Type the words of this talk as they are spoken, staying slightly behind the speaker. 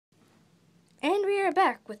And we are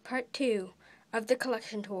back with part 2 of the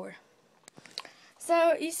collection tour.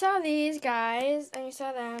 So you saw these guys, and you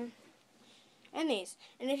saw them, and these.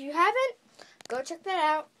 And if you haven't, go check that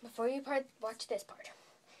out before you watch this part.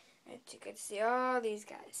 And you can see all these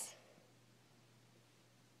guys.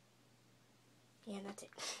 Yeah, that's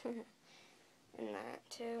it. And that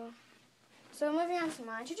too. So moving on to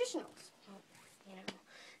my traditionals. You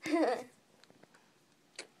know.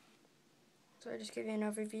 So I'll just give you an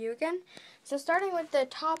overview again. So starting with the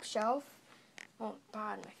top shelf, well,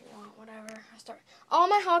 bottom if you want, whatever. I start all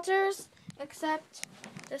my halters except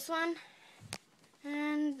this one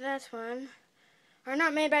and that one are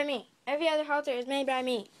not made by me. Every other halter is made by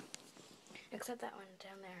me, except that one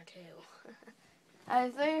down there too. I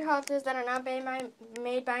have 3 halters that are not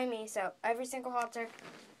made by me, so every single halter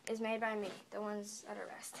is made by me. The ones that are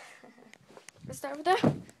rest. Let's start with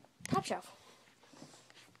the top shelf.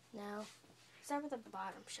 Now, start with the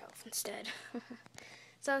bottom shelf instead.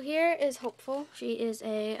 So here is Hopeful. She is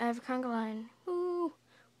I have a conga line. Woo,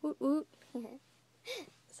 woot woot.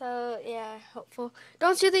 So yeah, Hopeful.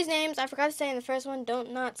 Don't steal these names. I forgot to say in the first one,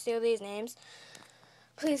 not steal these names,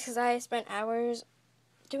 please, because I spent hours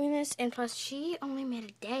doing this, and plus she only made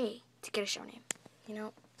a day to get a show name. You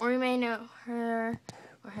know, or you may know her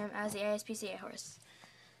or him as the ASPCA horse.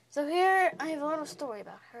 So here I have a little story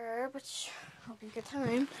about her, which will be a good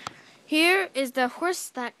time. Here is the horse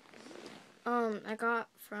that I got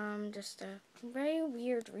from just a very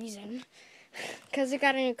weird reason, because it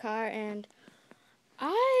got a new car, and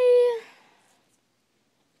I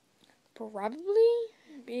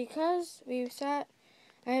because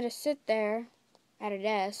I had to sit there at a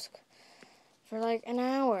desk for like an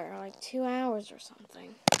hour, or like 2 hours or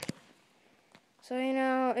something. So, you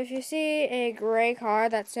know, if you see a gray car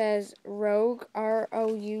that says Rogue,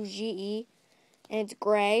 R-O-U-G-E, and it's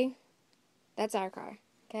gray, that's our car,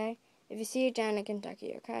 okay? If you see it down in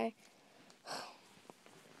Kentucky, okay?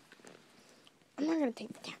 I'm not going to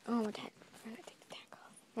take the tag. Oh, my dad. I'm going to take the tag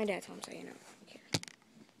off. My dad's home, so you know. Here.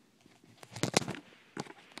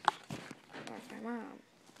 That's my mom.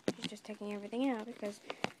 She's just taking everything out because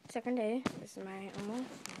second day, this is my almost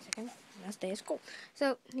second last day of school.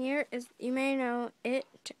 So here is, you may know it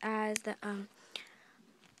as the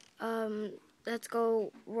let's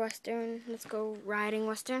go riding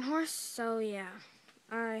Western horse. So yeah,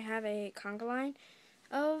 I have a conga line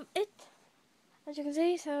of it, as you can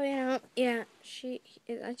see. So you know, yeah,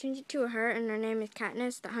 I changed it to her, and her name is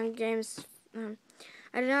Katniss. The Hunger Games.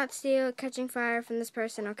 I did not steal Catching Fire from this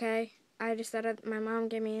person, okay? I just thought my mom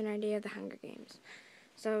gave me an idea of the Hunger Games.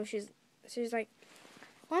 So she's like,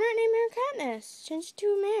 why not name her Katniss? Change it to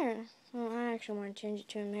a mare. Well, I actually want to change it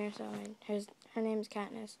to a mare, so her name is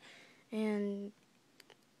Katniss. And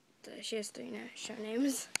she has 3 show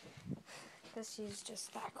names. Because she's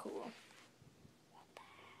just that cool.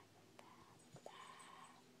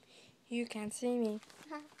 You can't see me.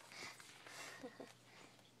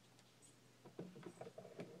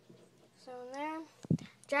 So in there,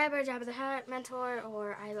 Jabba, Jabba the Hutt, Mentor,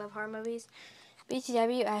 or I love horror movies.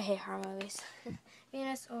 BTW, I hate horror movies.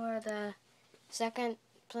 Venus, or the second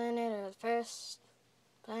planet, or the first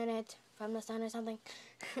planet from the sun or something.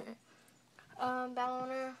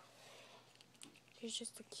 Bellona. She's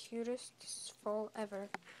just the cutest foal ever.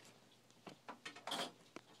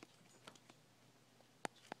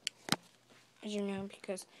 As you know,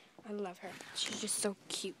 because I love her. She's just so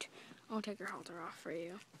cute. I'll take her halter off for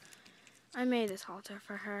you. I made this halter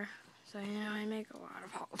for her. So, you know, I make a lot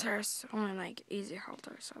of halters. Only like easy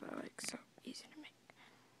halters, so they're like so easy to make.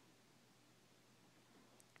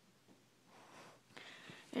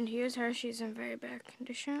 And here's her. She's in very bad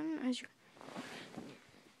condition. As you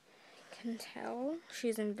can tell,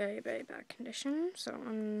 she's in very, very bad condition. So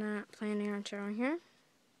I'm not planning on showing her.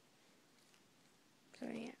 So,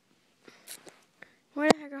 yeah. Where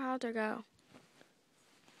the heck did her halter go?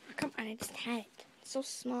 Oh, come on, I just had it. It's so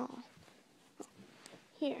small.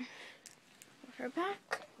 Here. Put her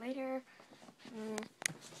back later.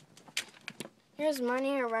 Here's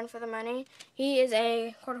Money, or Run for the Money. He is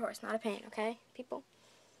a quarter horse, not a pain, okay, people?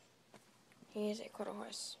 He is a quarter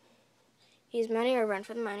horse. He's Money, or Run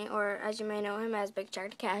for the Money, or as you may know him as Big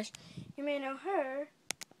Check to Cash. You may know her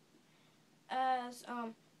as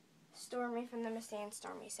Stormy from the Misty and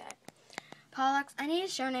Stormy set. Pollux, I need a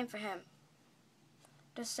show name for him.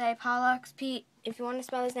 Just say Pollux, if you want to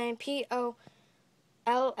spell his name, Pollux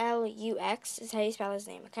is how you spell his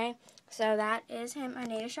name, okay? So that is him. I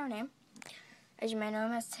need a show name. As you may know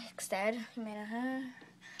him as Tickstead. You may know her.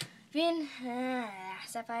 Vin,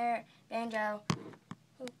 Sapphire, Banjo,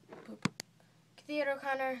 Theodore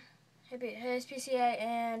O'Connor, his PCA,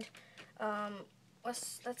 and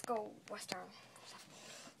let's go Western.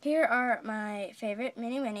 Here are my favorite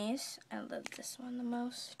mini minis. I love this one the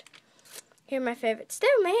most. Here are my favorite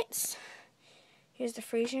stalemates. Here's the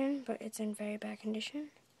Frisian, but it's in very bad condition.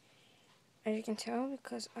 As you can tell,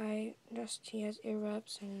 because he has ear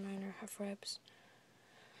rubs and mine are half rubs.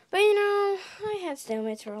 But you know, I had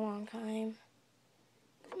stalemates for a long time.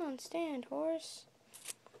 Come on, stand, horse.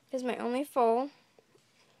 Here's my only foal.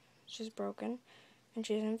 She's broken, and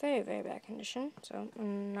she's in very, very bad condition, so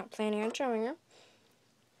I'm not planning on showing her.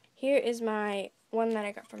 Here is my one that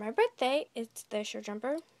I got for my birthday. It's the short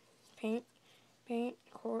jumper. Paint,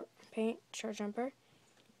 short jumper.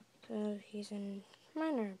 So he's in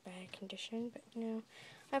minor bad condition, but you know,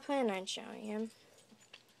 I plan on showing him.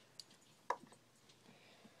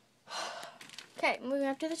 Okay, moving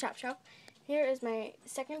up to the top shelf. Here is my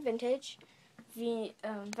second vintage. The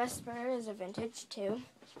Vesper is a vintage too.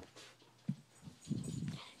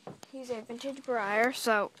 He's a vintage Breyer,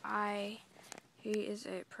 so he is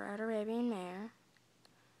a proud Arabian mare,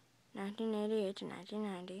 1988 to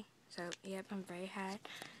 1990. So yep, I'm very high.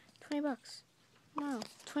 $20. Wow,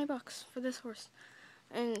 $20 for this horse,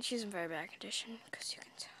 and she's in very bad condition, because you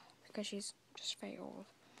can tell, because she's just very old.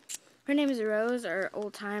 Her name is Rose, or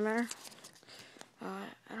old timer.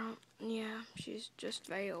 She's just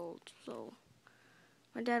very old, so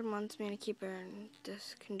my dad wants me to keep her in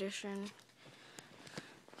this condition.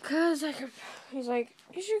 Because he's like,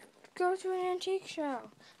 you should go to an antique show.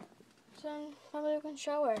 So probably we can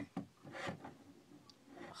show her.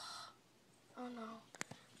 Oh no.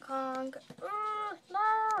 Kong.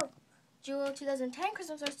 No! Jewel 2010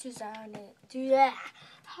 Christmas horse,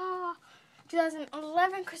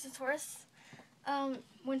 2011 Christmas horse.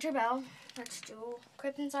 Winter Bell. That's Jewel.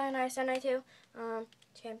 Krypton Cyanide, Sunlight 2.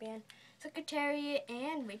 Champion. Secretary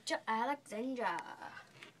and Rachel Alexandra.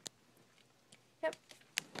 Yep.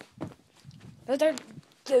 Those are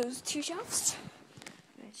those two shelves.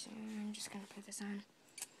 I'm just going to put this on.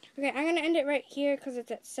 Okay, I'm going to end it right here because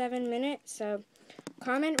it's at 7 minutes. So,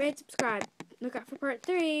 comment, rate, subscribe. Look out for part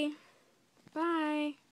 3. Bye.